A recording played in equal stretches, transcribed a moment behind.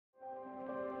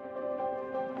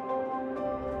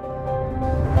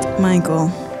Michael,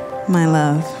 my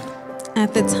love,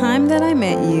 at the time that I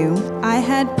met you, I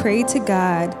had prayed to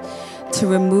God to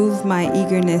remove my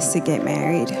eagerness to get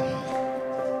married.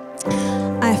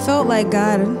 I felt like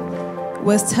God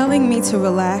was telling me to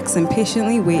relax and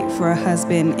patiently wait for a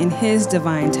husband in His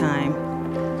divine time.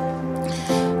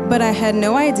 But I had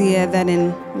no idea that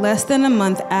in less than a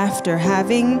month after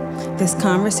having this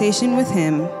conversation with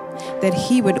Him, that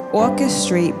He would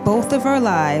orchestrate both of our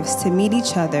lives to meet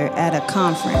each other at a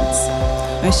conference,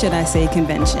 or should I say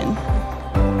convention.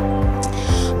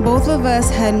 Both of us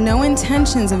had no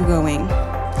intentions of going,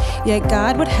 yet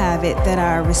God would have it that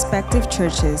our respective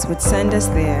churches would send us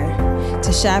there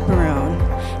to chaperone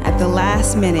at the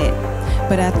last minute,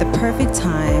 but at the perfect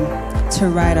time to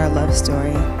write our love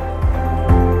story.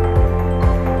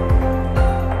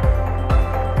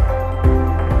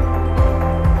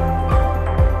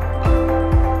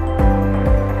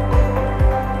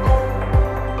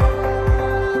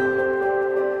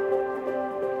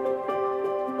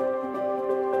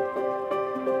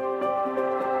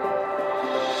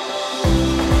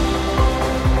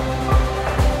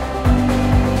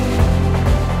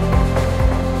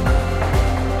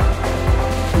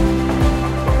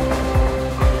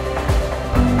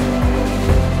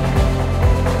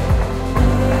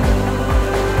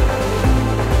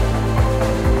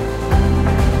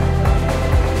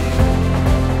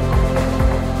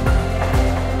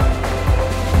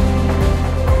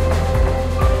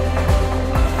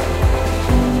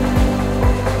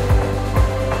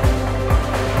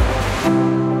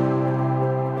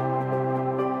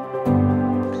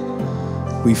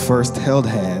 We first held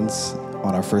hands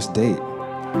on our first date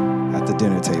at the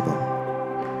dinner table.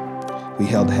 We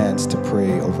held hands to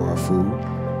pray over our food.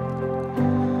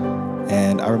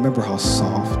 And I remember how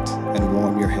soft and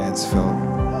warm your hands felt.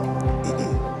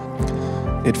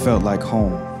 It felt like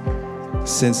home.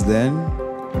 Since then,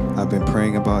 I've been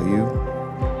praying about you,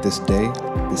 this day,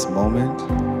 this moment,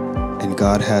 and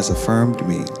God has affirmed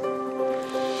me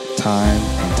time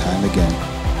and time again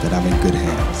that I'm in good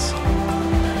hands.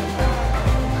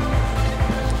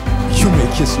 You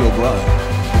may kiss your bride.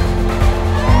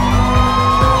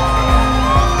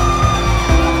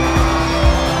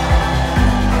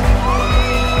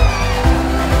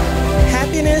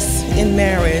 Happiness in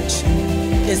marriage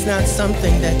is not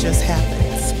something that just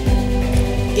happens.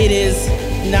 It is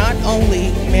not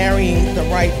only marrying the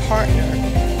right partner,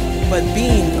 but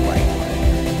being the right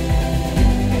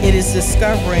partner. It is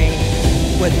discovering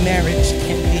what marriage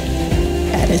can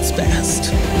be at its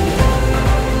best.